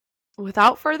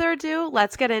Without further ado,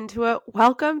 let's get into it.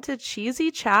 Welcome to Cheesy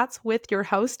Chats with your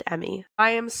host, Emmy.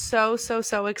 I am so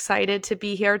excited to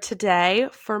be here today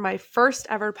for my first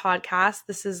ever podcast.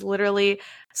 This is literally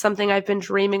something I've been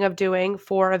dreaming of doing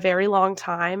for a very long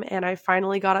time, and I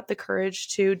finally got up the courage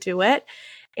to do it.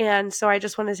 And so I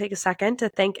just want to take a second to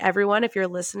thank everyone. If you're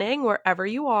listening, wherever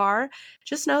you are,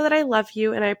 just know that I love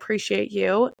you and I appreciate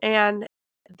you. And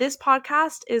this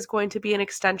podcast is going to be an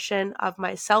extension of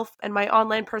myself and my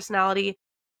online personality.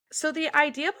 So the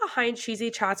idea behind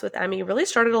Cheesy Chats with Emmy really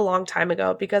started a long time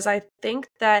ago because I think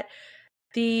that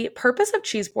the purpose of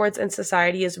cheese boards in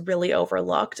society is really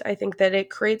overlooked. I think that it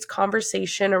creates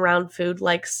conversation around food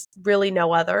like really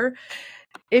no other.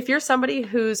 If you're somebody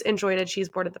who's enjoyed a cheese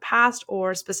board in the past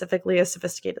or specifically a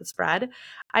sophisticated spread,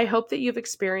 I hope that you've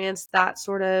experienced that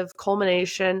sort of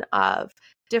culmination of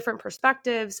different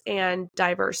perspectives and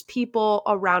diverse people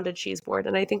around a cheese board.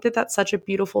 And I think that that's such a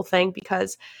beautiful thing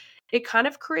because it kind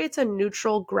of creates a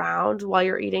neutral ground while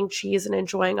you're eating cheese and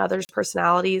enjoying others'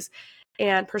 personalities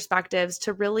and perspectives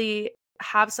to really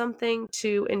have something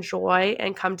to enjoy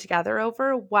and come together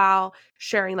over while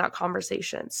sharing that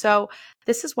conversation. So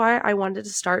this is why I wanted to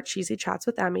start Cheesy Chats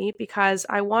with Emmy, because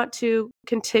I want to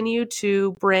continue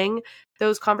to bring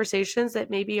those conversations that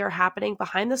maybe are happening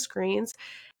behind the screens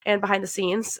and behind the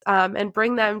scenes, and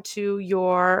bring them to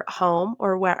your home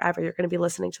or wherever you're going to be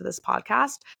listening to this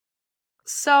podcast.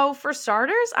 So, for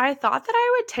starters, I thought that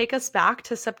I would take us back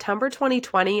to September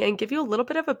 2020 and give you a little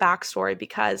bit of a backstory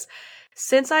because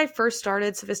since I first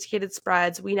started Sophisticated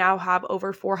Spreads, we now have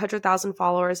over 400,000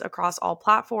 followers across all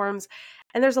platforms.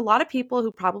 And there's a lot of people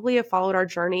who probably have followed our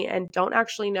journey and don't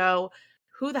actually know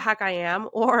who the heck I am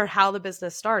or how the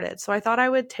business started. So, I thought I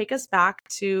would take us back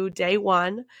to day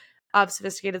one of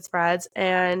Sophisticated Spreads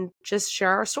and just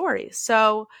share our story.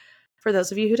 So, for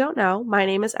those of you who don't know, my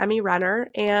name is Emmy Renner,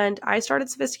 and I started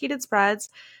Sophisticated Spreads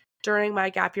during my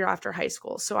gap year after high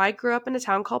school. So I grew up in a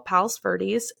town called Palos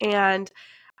Verdes, and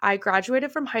I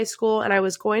graduated from high school, and I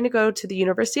was going to go to the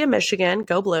University of Michigan,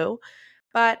 go Blue,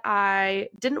 but I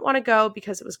didn't want to go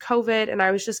because it was COVID, and I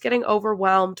was just getting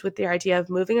overwhelmed with the idea of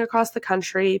moving across the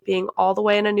country, being all the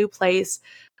way in a new place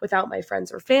without my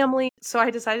friends or family. So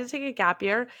I decided to take a gap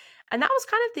year, and that was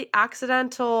kind of the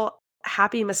accidental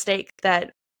happy mistake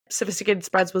that Sophisticated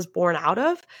Spreads was born out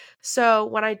of. So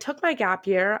when I took my gap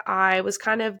year, I was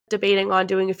kind of debating on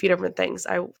doing a few different things.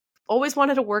 I always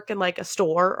wanted to work in like a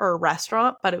store or a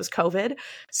restaurant, but it was COVID.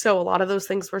 So a lot of those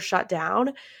things were shut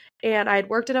down. And I had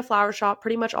worked in a flower shop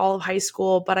pretty much all of high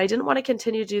school, but I didn't want to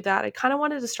continue to do that. I kind of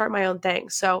wanted to start my own thing.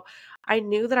 So I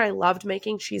knew that I loved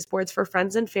making cheese boards for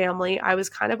friends and family. I was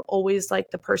kind of always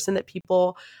like the person that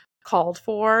people called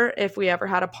for. If we ever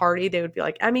had a party, they would be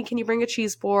like, Emmy, can you bring a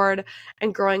cheese board?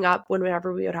 And growing up,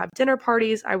 whenever we would have dinner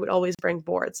parties, I would always bring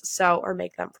boards, or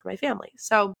make them for my family.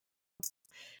 So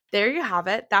there you have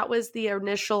it. That was the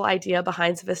initial idea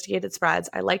behind Sophisticated Spreads.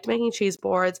 I liked making cheese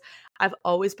boards. I've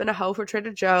always been a hoe for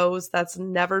Trader Joe's. That's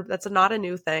not a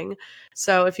new thing.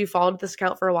 So if you followed this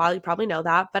account for a while, you probably know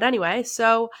that. But anyway,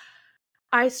 so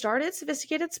I started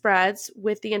Sophisticated Spreads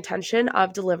with the intention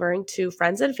of delivering to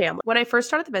friends and family. When I first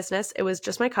started the business, it was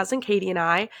just my cousin Katie and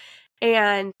I,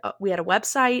 and we had a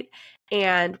website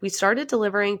and we started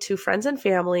delivering to friends and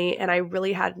family. And I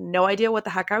really had no idea what the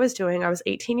heck I was doing. I was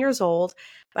 18 years old,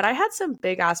 but I had some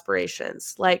big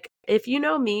aspirations. Like, if you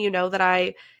know me, you know that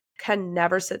I can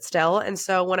never sit still. And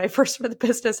so when I first started the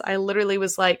business, I literally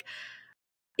was like,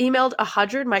 emailed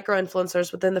 100 micro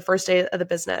influencers within the first day of the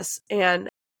business and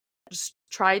just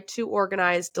tried to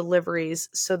organize deliveries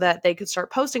so that they could start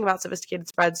posting about Sophisticated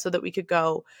Spreads so that we could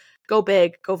go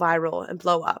big, go viral, and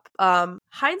blow up.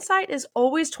 Hindsight is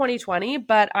always 2020,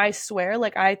 but I swear,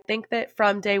 I think that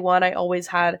from day one, I always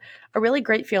had a really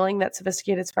great feeling that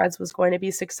Sophisticated Spreads was going to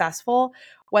be successful,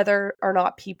 whether or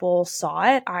not people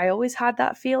saw it. I always had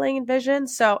that feeling and vision.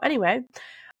 So anyway,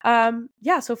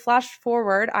 so flash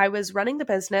forward, I was running the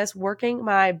business, working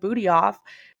my booty off,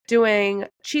 doing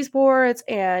cheese boards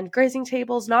and grazing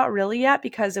tables, not really yet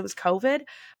because it was COVID,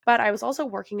 but I was also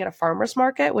working at a farmer's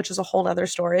market, which is a whole nother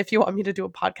story if you want me to do a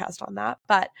podcast on that.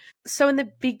 But so in the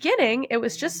beginning, it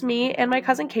was just me and my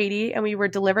cousin Katie, and we were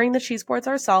delivering the cheese boards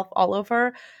ourselves all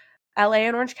over LA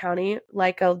and Orange County,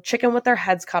 like a chicken with their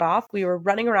heads cut off. We were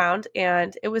running around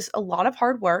and it was a lot of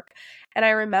hard work. And I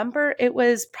remember it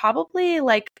was probably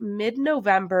like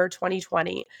mid-November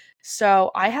 2020. So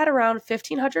I had around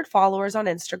 1,500 followers on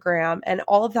Instagram and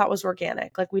all of that was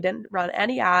organic. Like, we didn't run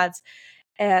any ads.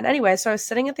 And anyway, so I was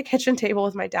sitting at the kitchen table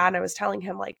with my dad and I was telling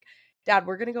him, like, Dad,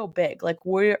 we're going to go big. Like,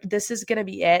 this is going to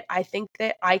be it. I think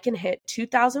that I can hit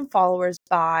 2,000 followers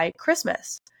by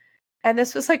Christmas. And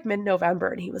this was like mid-November.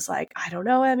 And he was like, I don't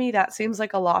know, Emmy, that seems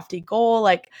like a lofty goal.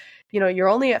 Like, you're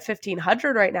only at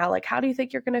 1,500 right now. Like, how do you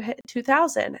think you're going to hit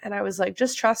 2,000? And I was like,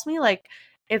 just trust me. Like,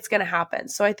 it's going to happen.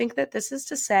 So I think that this is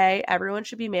to say everyone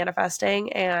should be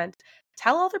manifesting and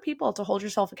tell other people to hold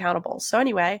yourself accountable. So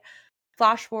anyway,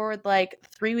 flash forward like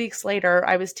 3 weeks later,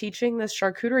 I was teaching this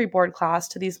charcuterie board class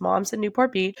to these moms in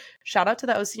Newport Beach. Shout out to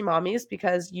the OC mommies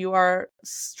because you are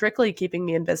strictly keeping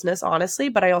me in business, honestly,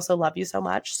 but I also love you so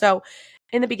much. So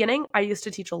in the beginning, I used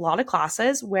to teach a lot of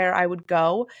classes where I would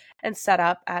go and set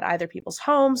up at either people's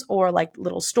homes or like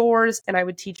little stores, and I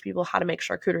would teach people how to make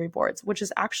charcuterie boards, which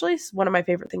is actually one of my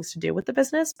favorite things to do with the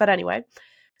business. But anyway,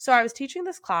 so I was teaching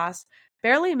this class,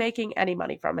 barely making any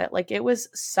money from it. Like it was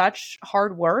such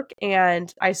hard work.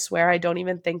 And I swear, I don't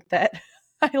even think that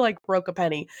I like broke a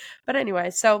penny. But anyway,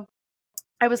 so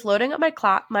I was loading up my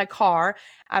car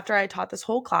after I taught this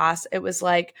whole class. It was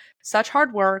like such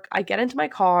hard work. I get into my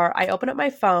car, I open up my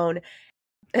phone.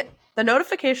 The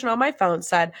notification on my phone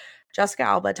said, Jessica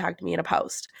Alba tagged me in a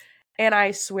post. And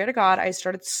I swear to God, I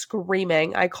started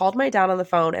screaming. I called my dad on the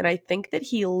phone, and I think that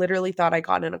he literally thought I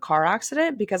got in a car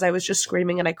accident because I was just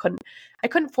screaming and I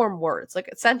couldn't form words. Like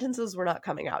sentences were not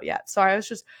coming out yet. So I was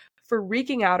just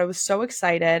freaking out. I was so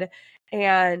excited.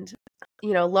 And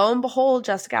lo and behold,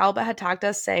 Jessica Alba had tagged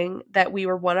us saying that we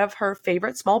were one of her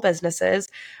favorite small businesses,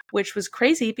 which was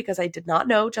crazy because I did not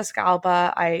know Jessica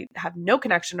Alba. I have no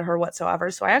connection to her whatsoever.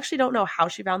 So I actually don't know how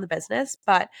she found the business,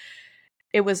 but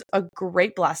it was a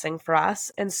great blessing for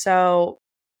us. And so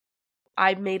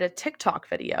I made a TikTok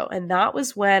video, and that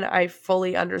was when I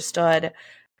fully understood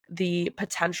the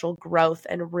potential growth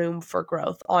and room for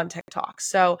growth on TikTok.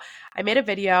 So I made a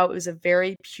video. It was a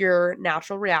very pure,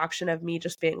 natural reaction of me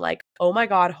just being like, oh my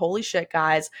God, holy shit,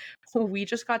 guys. We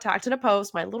just got tagged in a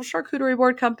post, my little charcuterie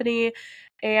board company.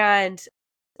 And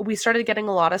we started getting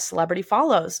a lot of celebrity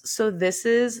follows. So this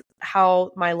is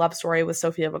how my love story with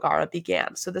Sofia Vergara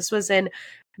began. So this was in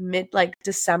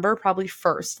December, probably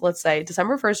 1st, let's say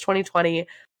December 1st, 2020.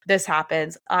 This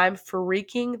happens. I'm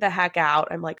freaking the heck out.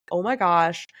 I'm like, oh my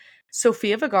gosh,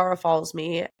 Sofia Vergara follows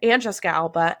me and Jessica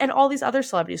Alba and all these other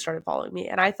celebrities started following me.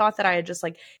 And I thought that I had just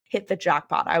like hit the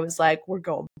jackpot. I was like, we're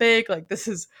going big. Like this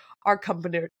is our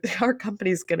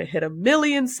company's going to hit 1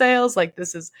 million sales. Like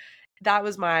that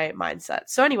was my mindset.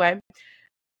 So anyway,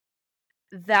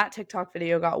 that TikTok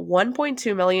video got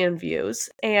 1.2 million views.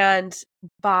 And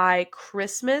by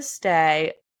Christmas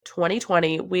Day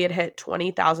 2020, we had hit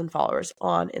 20,000 followers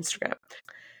on Instagram.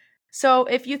 So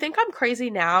if you think I'm crazy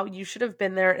now, you should have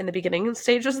been there in the beginning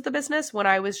stages of the business when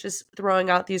I was just throwing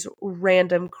out these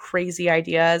random crazy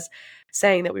ideas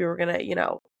saying that we were going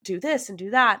to, do this and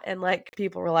do that. And like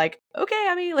people were like, okay,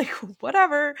 I mean, like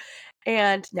whatever.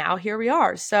 And now here we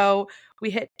are. So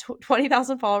we hit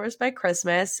 20,000 followers by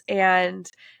Christmas. And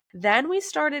then we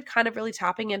started kind of really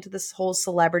tapping into this whole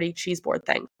celebrity cheese board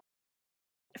thing.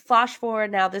 Flash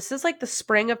forward now, this is like the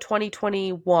spring of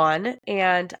 2021,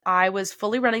 and I was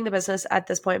fully running the business at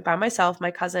this point by myself.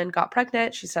 My cousin got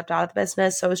pregnant. She stepped out of the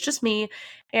business. So it was just me.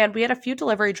 And we had a few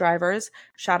delivery drivers.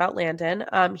 Shout out Landon.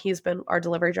 He's been our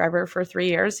delivery driver for 3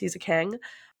 years. He's a king.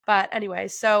 But anyway,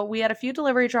 so we had a few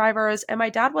delivery drivers, and my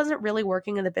dad wasn't really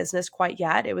working in the business quite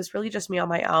yet. It was really just me on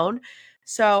my own.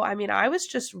 So, I mean, I was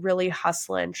just really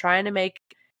hustling, trying to make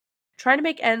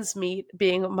ends meet,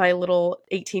 being my little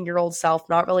 18-year-old self,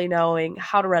 not really knowing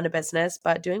how to run a business,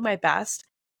 but doing my best.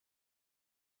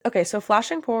 Okay, so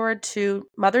flashing forward to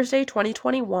Mother's Day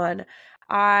 2021,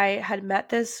 I had met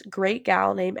this great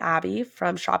gal named Abby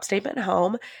from Shop Statement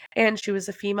Home, and she was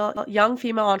a young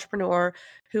female entrepreneur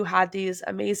who had these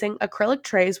amazing acrylic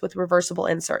trays with reversible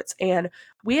inserts. And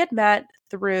we had met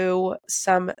through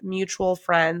some mutual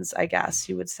friends, I guess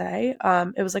you would say.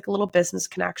 It was like a little business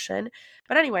connection.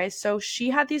 But anyway, so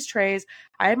she had these trays.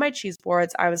 I had my cheese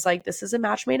boards. I was like, this is a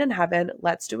match made in heaven.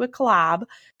 Let's do a collab.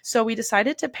 So we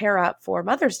decided to pair up for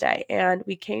Mother's Day, and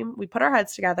we put our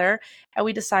heads together and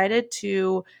we decided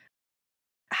to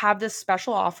have this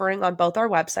special offering on both our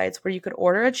websites where you could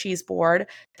order a cheese board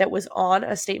that was on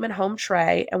a Statement Home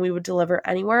tray, and we would deliver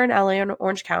anywhere in LA and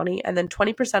Orange County. And then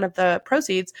 20% of the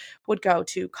proceeds would go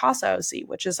to CASA OC,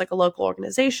 which is like a local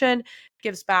organization,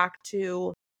 gives back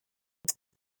to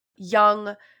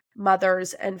young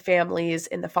mothers and families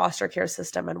in the foster care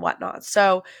system and whatnot.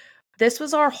 So this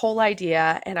was our whole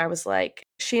idea. And I was like,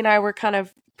 she and I were kind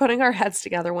of putting our heads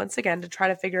together once again to try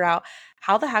to figure out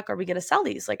how the heck are we going to sell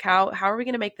these? Like, how are we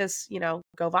going to make this,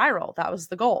 go viral? That was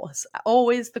the goal. It's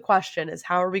always the question is,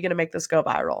 how are we going to make this go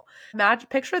viral?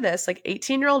 Picture this, like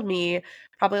 18-year-old me,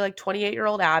 probably like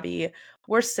 28-year-old Abby.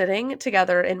 We're sitting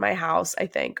together in my house, I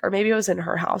think, or maybe it was in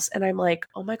her house. And I'm like,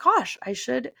 oh my gosh, I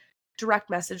should direct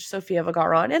message Sofia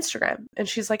Vergara on Instagram. And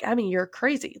she's like, Emmy, you're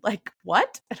crazy. Like,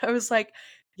 what? And I was like,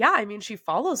 yeah, I mean, she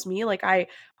follows me. Like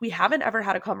we haven't ever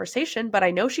had a conversation, but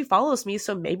I know she follows me.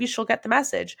 So maybe she'll get the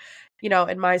message.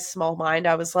 In my small mind,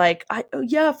 I was like, oh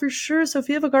yeah, for sure.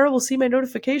 Sofia Vergara will see my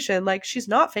notification. Like, she's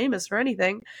not famous or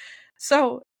anything.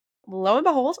 So lo and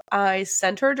behold, I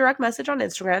sent her a direct message on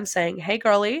Instagram saying, hey,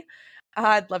 girly,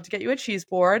 I'd love to get you a cheese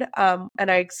board. And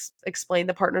I explained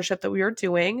the partnership that we were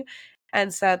doing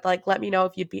and said, like, let me know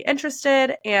if you'd be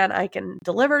interested and I can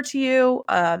deliver to you.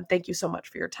 Thank you so much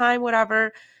for your time,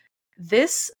 whatever.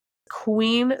 This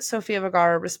Queen Sofia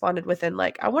Vergara responded within,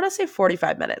 like, I want to say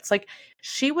 45 minutes. Like,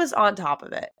 she was on top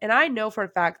of it. And I know for a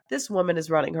fact this woman is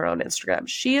running her own Instagram.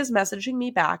 She is messaging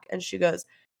me back and she goes,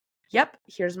 yep,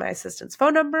 here's my assistant's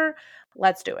phone number.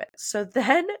 Let's do it. So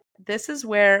then this is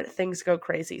where things go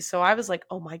crazy. So I was like,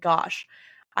 oh my gosh,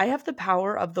 I have the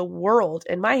power of the world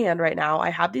in my hand right now. I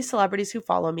have these celebrities who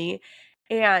follow me,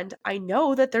 and I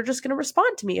know that they're just going to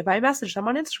respond to me if I message them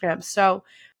on Instagram. So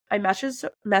I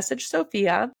messaged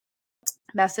Sophia,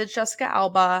 messaged Jessica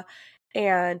Alba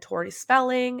and Tori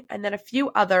Spelling, and then a few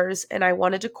others. And I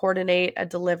wanted to coordinate a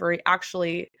delivery.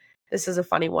 Actually, this is a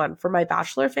funny one for my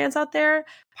Bachelor fans out there.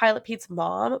 Pilot Pete's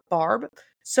mom, Barb.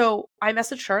 So I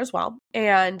messaged her as well.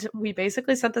 And we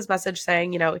basically sent this message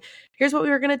saying, here's what we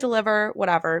were going to deliver,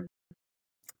 whatever.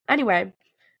 Anyway,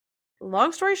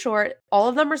 long story short, all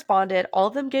of them responded. All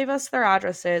of them gave us their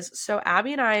addresses. So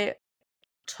Abby and I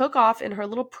took off in her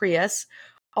little Prius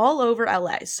all over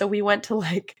LA. So we went to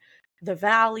like the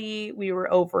Valley, we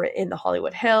were over in the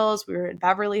Hollywood Hills, we were in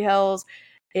Beverly Hills,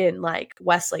 in like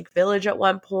Westlake Village at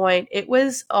one point. It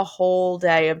was a whole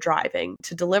day of driving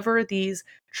to deliver these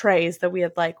trays that we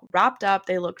had like wrapped up.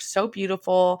 They looked so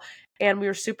beautiful and we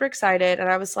were super excited. And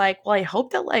I was like, well, I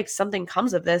hope that like something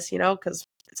comes of this, because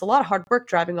it's a lot of hard work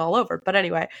driving all over. But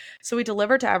anyway, so we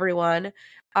delivered to everyone.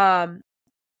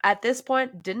 At this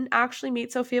point, didn't actually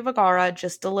meet Sofia Vergara,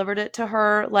 just delivered it to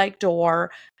her like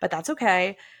door, but that's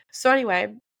okay. So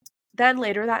anyway, then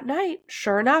later that night,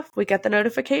 sure enough, we get the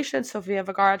notification Sofia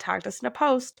Vergara tagged us in a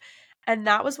post, and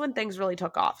that was when things really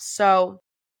took off. So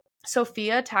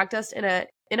Sophia tagged us in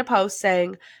a post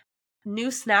saying,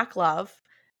 "New snack love."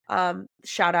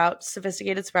 Shout out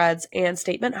Sophisticated Spreads and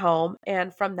Statement Home.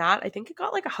 And from that, I think it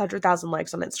got like 100,000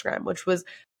 likes on Instagram, which was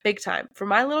big time. For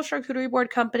my little charcuterie board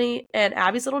company and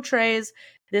Abby's little trays,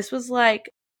 this was like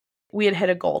we had hit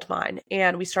a gold mine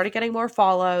and we started getting more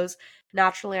follows.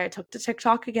 Naturally, I took to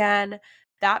TikTok again.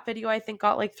 That video, I think,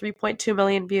 got like 3.2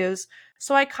 million views.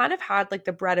 So I kind of had like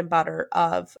the bread and butter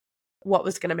of what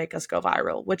was going to make us go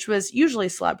viral, which was usually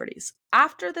celebrities.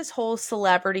 After this whole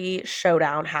celebrity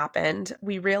showdown happened,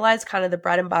 we realized kind of the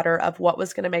bread and butter of what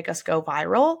was going to make us go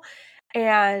viral.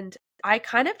 And I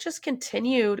kind of just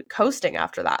continued coasting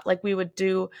after that. Like we would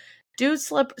do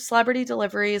celebrity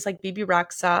deliveries like BB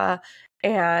Rexa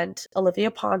and Olivia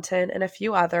Ponton and a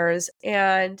few others.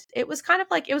 And it was kind of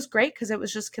like, it was great because it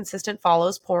was just consistent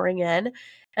follows pouring in.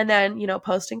 And then,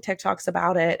 posting TikToks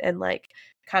about it and like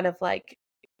kind of like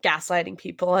gaslighting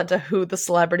people onto who the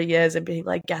celebrity is and being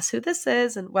like, guess who this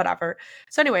is and whatever.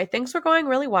 So anyway, things were going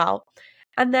really well.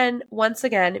 And then once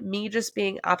again, me just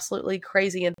being absolutely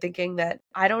crazy and thinking that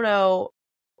I don't know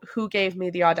who gave me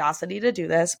the audacity to do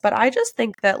this, but I just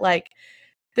think that like,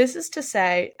 this is to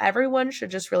say everyone should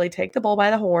just really take the bull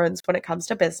by the horns when it comes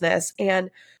to business.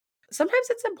 And sometimes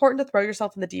it's important to throw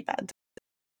yourself in the deep end.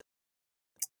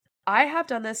 I have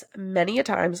done this many a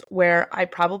times where I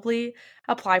probably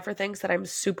apply for things that I'm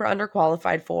super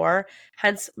underqualified for,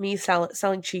 hence me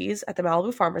selling cheese at the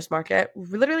Malibu Farmers Market,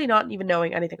 literally not even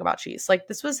knowing anything about cheese. Like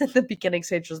this was in the beginning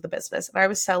stages of the business and I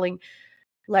was selling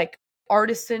like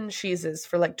artisan cheeses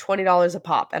for like $20 a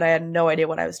pop and I had no idea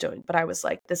what I was doing, but I was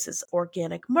like, this is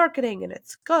organic marketing and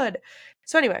it's good.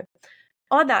 So anyway,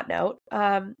 on that note,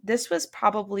 this was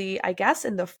probably, I guess,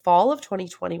 in the fall of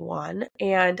 2021,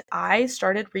 and I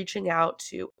started reaching out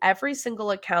to every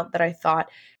single account that I thought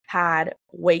had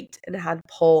weight and had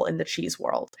pull in the cheese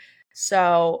world.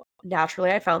 So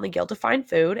naturally, I found the Guild to Fine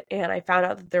Food, and I found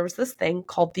out that there was this thing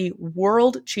called the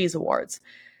World Cheese Awards.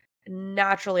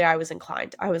 Naturally, I was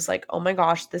inclined. I was like, oh my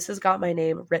gosh, this has got my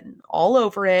name written all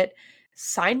over it.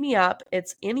 Sign me up.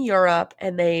 It's in Europe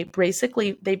and they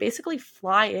basically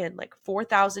fly in like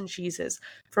 4,000 cheeses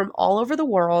from all over the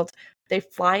world. They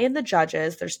fly in the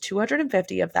judges. There's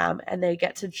 250 of them and they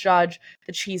get to judge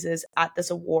the cheeses at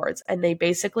this awards. And they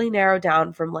basically narrow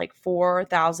down from like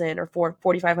 4,000 or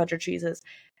 4,500 cheeses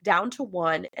down to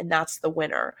one. And that's the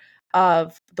winner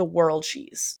of the World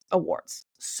Cheese Awards.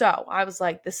 So I was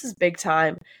like, this is big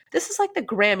time. This is like the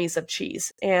Grammys of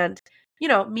cheese. And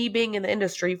me being in the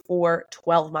industry for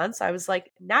 12 months, I was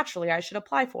like, naturally, I should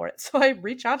apply for it. So I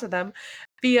reach out to them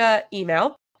via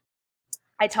email.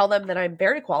 I tell them that I'm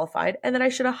very qualified and that I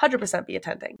should 100% be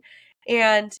attending.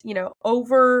 And,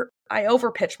 I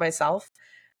over pitch myself,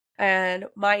 and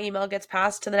my email gets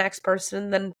passed to the next person,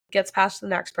 then gets passed to the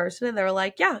next person. And they're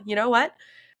like, yeah, you know what?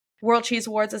 World Cheese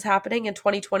Awards is happening in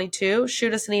 2022.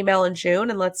 Shoot us an email in June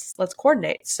and let's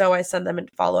coordinate. So I send them a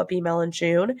follow-up email in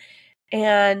June.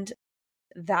 And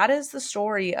that is the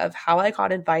story of how I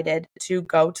got invited to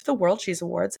go to the World Cheese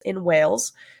Awards in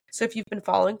Wales. So if you've been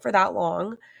following for that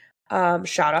long,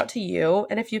 shout out to you.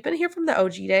 And if you've been here from the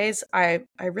OG days, I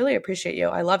really appreciate you.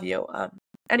 I love you.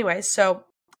 Anyway, so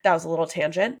that was a little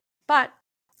tangent, but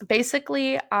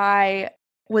basically I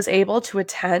was able to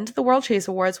attend the World Cheese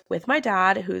Awards with my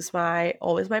dad, who's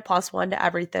always my plus one to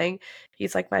everything.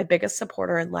 He's like my biggest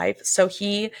supporter in life. So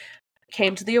he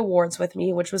came to the awards with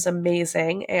me, which was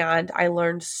amazing. And I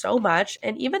learned so much.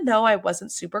 And even though I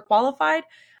wasn't super qualified,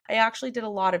 I actually did a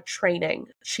lot of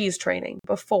cheese training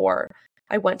before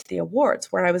I went to the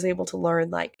awards, where I was able to learn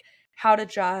like how to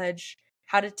judge,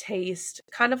 how to taste,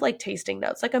 kind of like tasting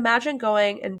notes. Like imagine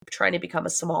going and trying to become a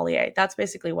sommelier. That's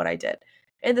basically what I did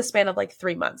in the span of like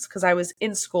 3 months, because I was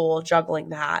in school juggling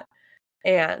that.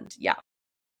 And yeah.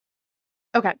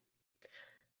 Okay.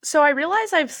 So I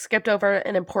realize I've skipped over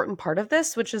an important part of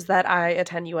this, which is that I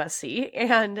attend USC.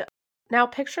 And now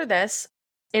picture this.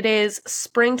 It is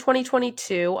spring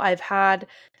 2022. I've had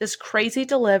this crazy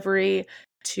delivery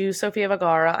to Sofia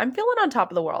Vergara. I'm feeling on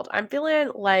top of the world. I'm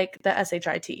feeling like the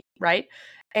SHIT, right?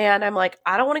 And I'm like,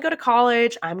 I don't want to go to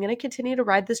college. I'm going to continue to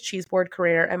ride this cheese board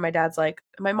career. And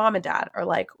my mom and dad are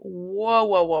like, whoa,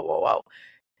 whoa, whoa, whoa, whoa.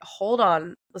 Hold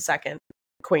on a second.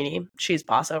 Queenie, cheese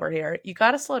boss over here. You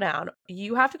got to slow down.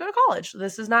 You have to go to college.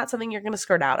 This is not something you're going to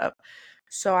skirt out of.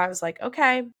 So I was like,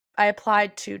 okay. I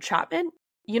applied to Chapman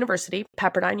University,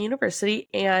 Pepperdine University,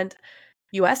 and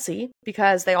USC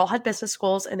because they all had business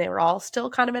schools and they were all still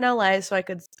kind of in LA. So I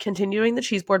could continue doing the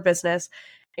cheese board business.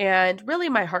 And really,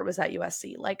 my heart was at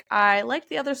USC. Like, I liked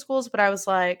the other schools, but I was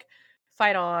like,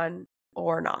 fight on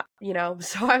or not,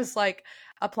 So I was like,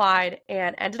 applied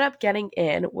and ended up getting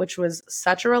in, which was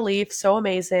such a relief, so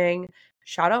amazing.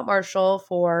 Shout out Marshall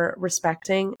for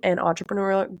respecting an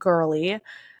entrepreneurial girly.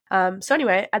 So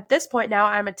anyway, at this point now,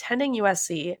 I'm attending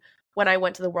USC when I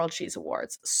went to the World Cheese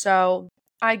Awards. So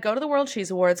I go to the World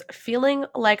Cheese Awards feeling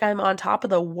like I'm on top of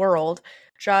the world,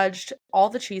 judged all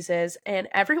the cheeses, and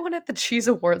everyone at the Cheese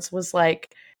Awards was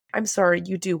like, I'm sorry,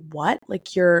 you do what?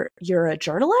 Like you're a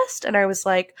journalist? And I was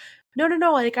like, no,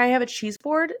 like I have a cheese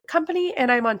board company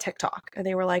and I'm on TikTok. And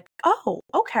they were like, oh,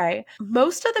 okay.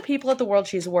 Most of the people at the World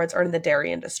Cheese Awards are in the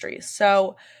dairy industry.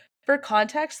 So for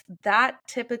context, that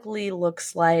typically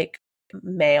looks like a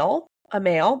male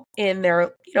in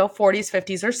their, 40s,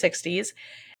 50s, or 60s.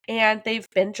 And they've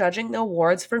been judging the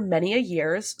awards for many a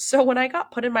years. So when I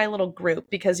got put in my little group,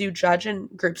 because you judge in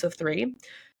groups of 3,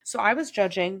 so I was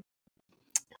judging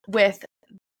with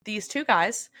these 2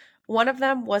 guys. One of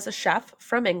them was a chef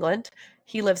from England.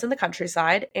 He lives in the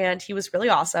countryside and he was really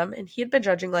awesome. And he had been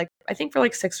judging I think for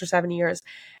 6 or 7 years.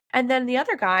 And then the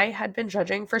other guy had been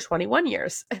judging for 21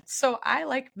 years. And so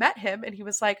I met him and he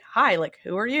was like, hi,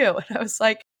 who are you? And I was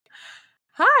like,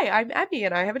 hi, I'm Emmy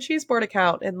and I have a cheese board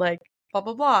account and blah,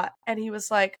 blah, blah. And he was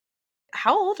like,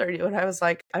 how old are you? And I was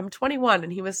like, I'm 21.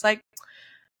 And he was like,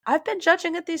 I've been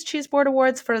judging at these cheese board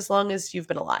awards for as long as you've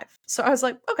been alive. So I was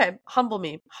like, okay, humble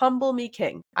me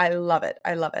king. I love it.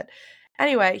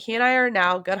 Anyway, he and I are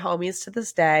now good homies to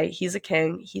this day. He's a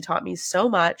king. He taught me so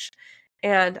much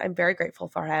and I'm very grateful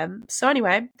for him. So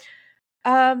anyway,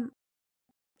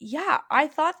 yeah, I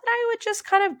thought that I would just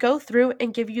kind of go through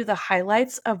and give you the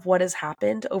highlights of what has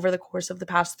happened over the course of the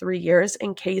past 3 years,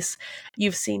 in case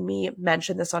you've seen me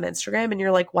mention this on Instagram and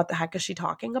you're like, what the heck is she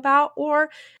talking about? Or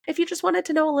if you just wanted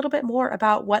to know a little bit more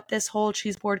about what this whole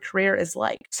cheese board career is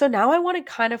like. So now I want to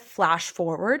kind of flash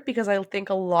forward, because I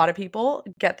think a lot of people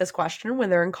get this question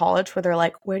when they're in college, where they're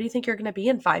like, where do you think you're going to be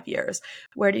in 5 years?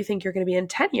 Where do you think you're going to be in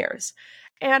 10 years?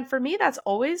 And for me, that's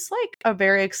always a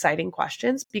very exciting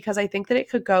question, because I think that it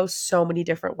could go so many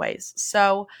different ways.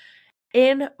 So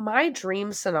in my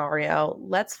dream scenario,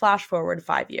 let's flash forward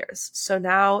 5 years. So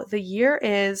now the year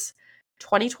is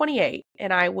 2028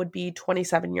 and I would be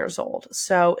 27 years old.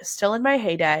 So still in my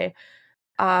heyday.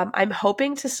 I'm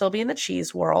hoping to still be in the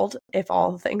cheese world if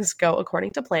all things go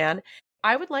according to plan.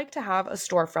 I would like to have a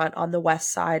storefront on the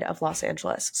west side of Los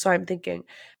Angeles. So I'm thinking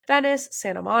Venice,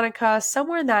 Santa Monica,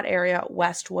 somewhere in that area,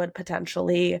 Westwood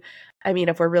potentially. I mean,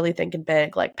 if we're really thinking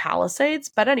big, Palisades.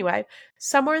 But anyway,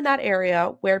 somewhere in that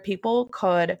area where people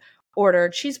could order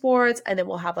cheese boards, and then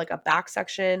we'll have like a back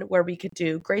section where we could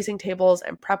do grazing tables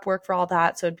and prep work for all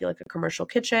that. So it'd be like a commercial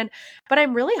kitchen. But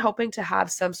I'm really hoping to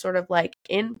have some sort of like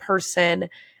in-person,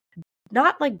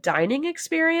 not like dining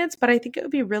experience, but I think it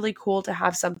would be really cool to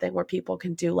have something where people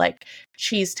can do like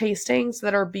cheese tastings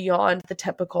that are beyond the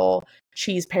typical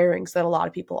cheese pairings that a lot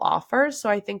of people offer. So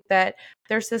I think that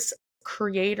there's this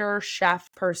creator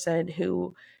chef person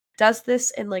who does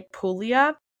this in like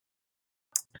Puglia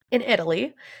in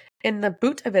Italy. In the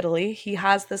boot of Italy, he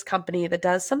has this company that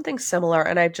does something similar,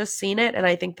 and I've just seen it, and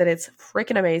I think that it's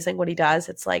freaking amazing what he does.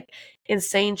 It's like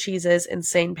insane cheeses,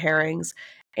 insane pairings.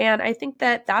 And I think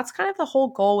that that's kind of the whole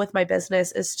goal with my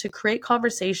business, is to create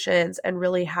conversations and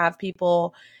really have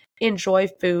people enjoy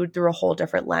food through a whole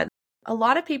different lens. A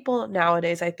lot of people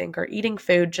nowadays, I think, are eating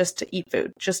food just to eat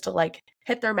food, just to like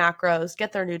hit their macros,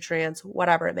 get their nutrients,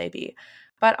 whatever it may be.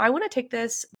 But I want to take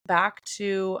this back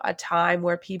to a time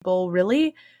where people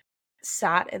really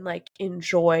sat and like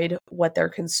enjoyed what they're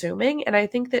consuming. And I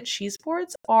think that cheese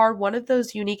boards are one of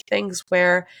those unique things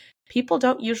where people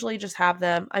don't usually just have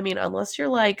them. I mean, unless you're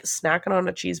like snacking on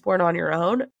a cheese board on your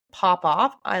own, pop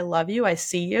off. I love you. I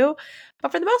see you.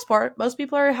 But for the most part, most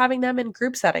people are having them in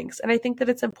group settings. And I think that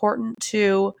it's important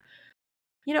to,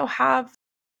 have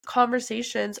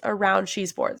conversations around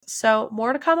cheese boards. So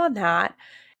more to come on that.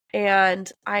 And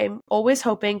I'm always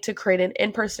hoping to create an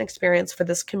in-person experience for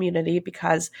this community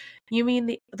because you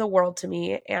mean the world to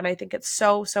me. And I think it's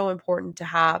so, so important to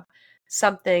have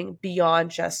something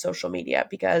beyond just social media,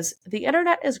 because the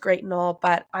internet is great and all,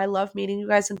 but I love meeting you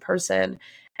guys in person.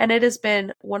 And it has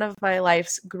been one of my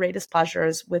life's greatest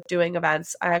pleasures with doing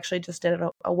events. I actually just did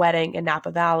a wedding in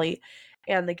Napa Valley,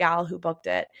 and the gal who booked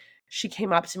it, she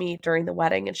came up to me during the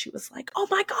wedding and she was like, "Oh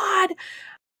my God,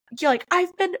 you're like,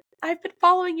 I've been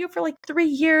following you for like 3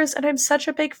 years and I'm such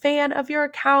a big fan of your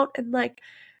account." And like,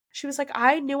 she was like,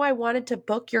 "I knew I wanted to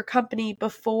book your company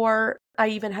before I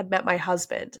even had met my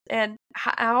husband." And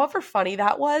however funny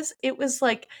that was, it was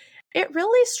like, it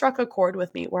really struck a chord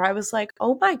with me where I was like,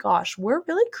 oh my gosh, we're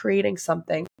really creating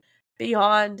something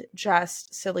beyond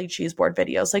just silly cheese board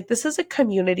videos. Like, this is a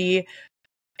community,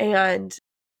 and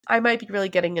I might be really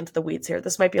getting into the weeds here.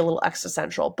 This might be a little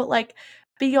existential, but like,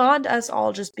 beyond us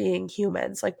all just being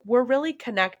humans, like, we're really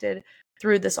connected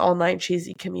through this online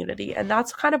cheesy community. And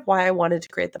that's kind of why I wanted to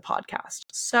create the podcast.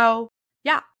 So,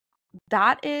 yeah,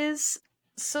 that is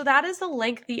a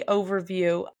lengthy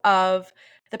overview of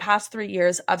the past 3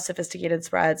 years of Sophisticated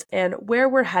Spreads and where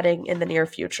we're heading in the near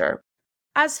future.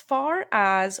 As far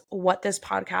as what this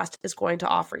podcast is going to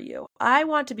offer you, I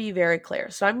want to be very clear.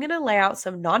 So I'm going to lay out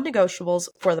some non-negotiables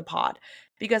for the pod,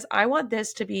 because I want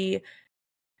this to be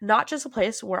not just a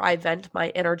place where I vent my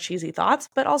inner cheesy thoughts,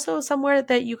 but also somewhere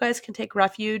that you guys can take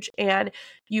refuge and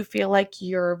you feel like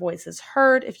your voice is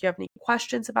heard. If you have any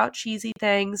questions about cheesy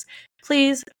things,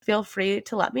 please feel free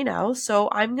to let me know. So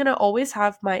I'm going to always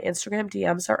have my Instagram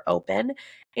DMs are open,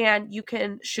 and you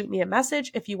can shoot me a message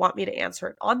if you want me to answer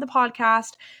it on the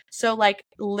podcast. So like,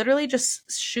 literally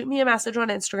just shoot me a message on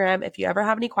Instagram if you ever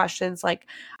have any questions. Like,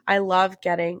 I love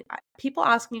getting people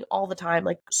ask me all the time,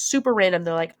 like super random.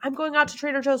 They're like, "I'm going out to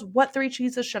Trader Joe's. What 3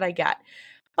 cheeses should I get?"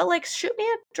 But like, shoot me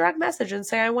a direct message and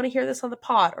say, "I want to hear this on the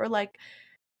pod," or like,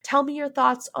 "Tell me your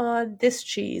thoughts on this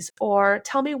cheese," or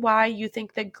 "Tell me why you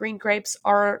think that green grapes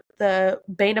are the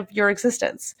bane of your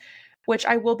existence," which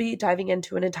I will be diving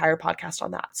into an entire podcast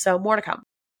on that. So more to come.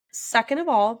 Second of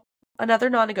all,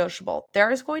 another non-negotiable, there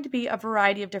is going to be a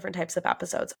variety of different types of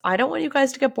episodes. I don't want you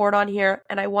guys to get bored on here,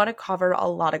 and I want to cover a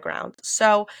lot of ground.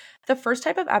 So the first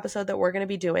type of episode that we're going to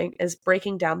be doing is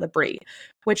breaking down the Brie,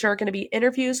 which are going to be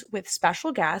interviews with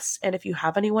special guests. And if you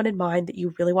have anyone in mind that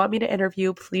you really want me to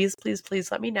interview, please, please,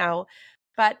 please let me know.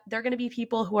 But they're going to be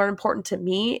people who are important to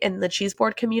me in the cheese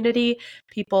board community,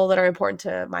 people that are important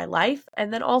to my life,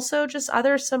 and then also just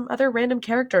some other random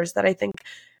characters that I think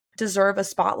deserve a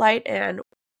spotlight and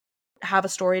have a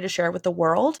story to share with the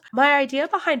world. My idea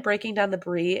behind breaking down the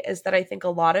Brie is that I think a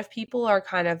lot of people are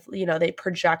kind of, they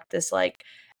project this like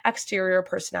exterior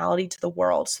personality to the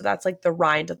world. So that's like the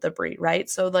rind of the Brie, right?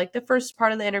 So like, the first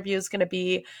part of the interview is going to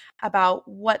be about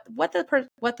what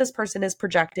this person is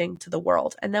projecting to the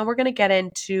world. And then we're going to get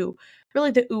into really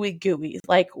the ooey gooey,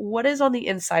 like, what is on the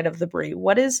inside of the Brie?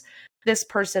 What is this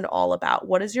person all about?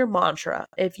 What is your mantra?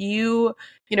 If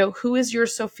who is your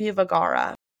Sofia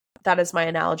Vergara? That is my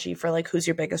analogy for like, who's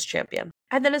your biggest champion.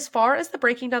 And then as far as the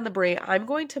breaking down the Brie, I'm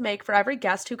going to make, for every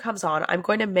guest who comes on, I'm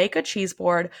going to make a cheese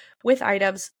board with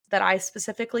items that I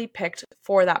specifically picked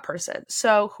for that person.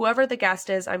 So whoever the guest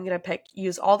is, I'm going to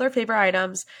use all their favorite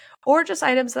items or just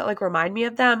items that like remind me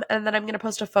of them. And then I'm going to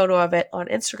post a photo of it on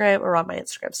Instagram or on my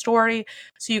Instagram story.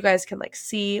 So you guys can like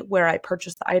see where I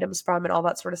purchased the items from and all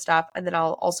that sort of stuff. And then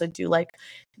I'll also do like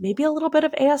maybe a little bit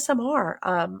of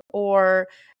ASMR, or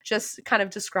just kind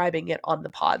of describing it on the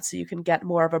pod so you can get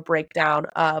more of a breakdown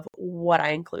of what I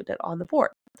included on the board.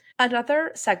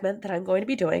 Another segment that I'm going to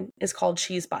be doing is called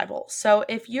Cheese Bible. So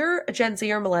if you're a Gen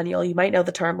Z or millennial, you might know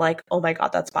the term like, oh my God,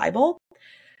 that's Bible.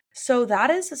 So that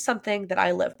is something that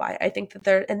I live by. I think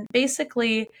that and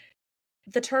basically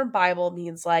the term Bible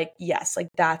means like, yes, like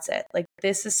that's it. Like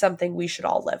this is something we should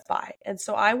all live by. And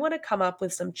so I want to come up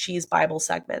with some Cheese Bible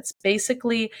segments.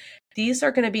 Basically, these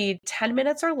are going to be 10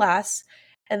 minutes or less,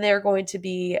 and they're going to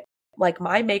be like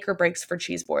my make or breaks for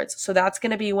cheese boards. So that's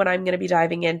going to be when I'm going to be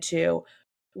diving into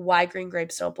why green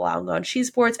grapes don't belong on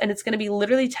cheese boards. And it's going to be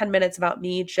literally 10 minutes about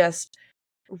me just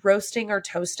roasting or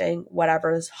toasting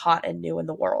whatever is hot and new in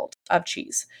the world of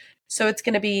cheese. So it's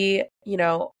going to be,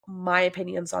 my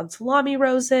opinions on salami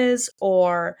roses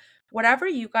or whatever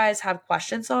you guys have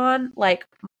questions on. Like,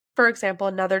 for example,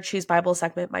 another Cheese Bible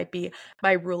segment might be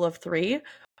my rule of three,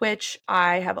 which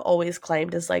I have always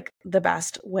claimed is like the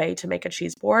best way to make a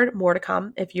cheese board. More to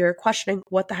come. If you're questioning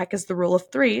what the heck is the rule of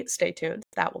three, stay tuned.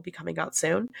 That will be coming out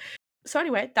soon. So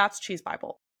anyway, that's Cheese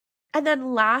Bible. And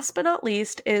then last but not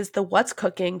least is the What's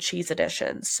Cooking Cheese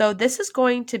Edition. So this is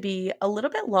going to be a little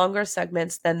bit longer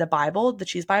segments than the Bible, the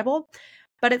Cheese Bible,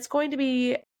 but it's going to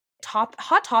be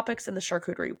hot topics in the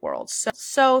charcuterie world.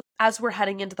 So as we're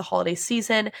heading into the holiday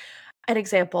season, an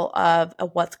example of a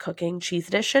What's Cooking Cheese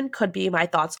Edition could be my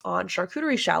thoughts on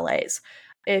charcuterie chalets.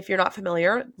 If you're not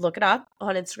familiar, look it up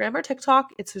on Instagram or TikTok.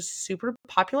 It's a super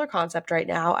popular concept right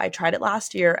now. I tried it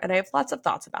last year and I have lots of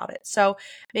thoughts about it. So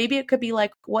maybe it could be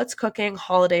like What's Cooking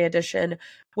Holiday Edition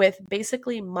with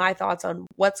basically my thoughts on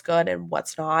what's good and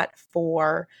what's not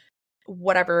for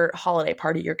whatever holiday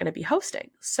party you're going to be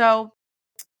hosting. So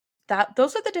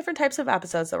those are the different types of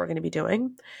episodes that we're going to be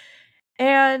doing.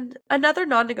 And another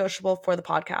non-negotiable for the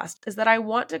podcast is that I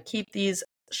want to keep these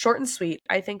short and sweet.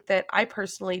 I think that I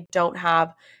personally don't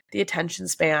have the attention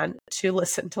span to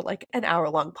listen to like an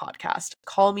hour-long podcast.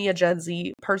 Call me a Gen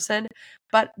Z person,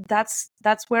 but that's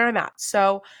where I'm at.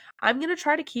 So I'm going to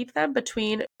try to keep them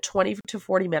between 20 to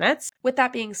 40 minutes. With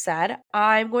that being said,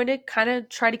 I'm going to kind of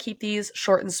try to keep these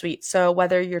short and sweet. So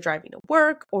whether you're driving to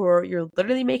work or you're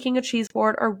literally making a cheese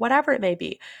board or whatever it may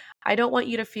be, I don't want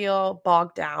you to feel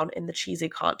bogged down in the cheesy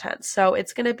content. So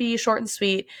it's going to be short and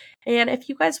sweet. And if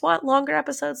you guys want longer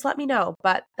episodes, let me know.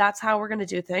 But that's how we're going to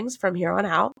do things from here on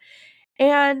out.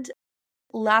 And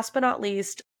last but not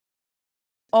least,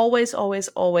 always, always,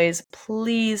 always,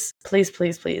 please, please,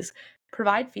 please, please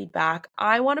provide feedback.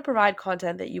 I want to provide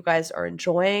content that you guys are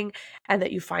enjoying and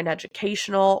that you find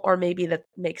educational or maybe that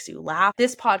makes you laugh.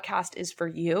 This podcast is for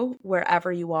you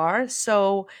wherever you are.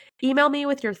 So email me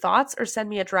with your thoughts or send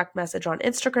me a direct message on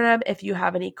Instagram if you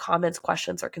have any comments,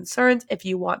 questions, or concerns. If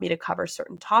you want me to cover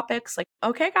certain topics,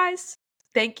 okay, guys.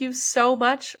 Thank you so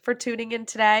much for tuning in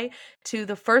today to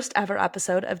the first ever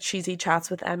episode of Cheesy Chats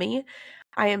with Emmy.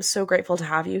 I am so grateful to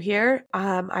have you here.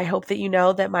 I hope that you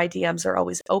know that my DMs are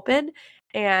always open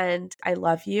and I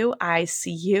love you. I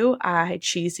see you. I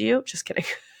cheese you. Just kidding.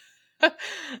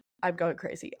 I'm going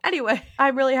crazy. Anyway,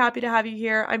 I'm really happy to have you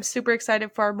here. I'm super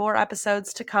excited for more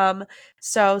episodes to come.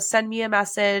 So send me a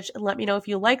message and let me know if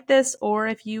you like this or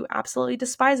if you absolutely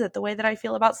despise it the way that I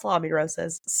feel about salami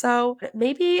roses. So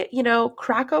maybe,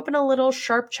 crack open a little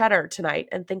sharp cheddar tonight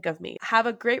and think of me. Have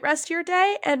a great rest of your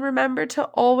day and remember to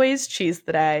always cheese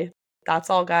the day. That's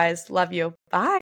all, guys. Love you. Bye.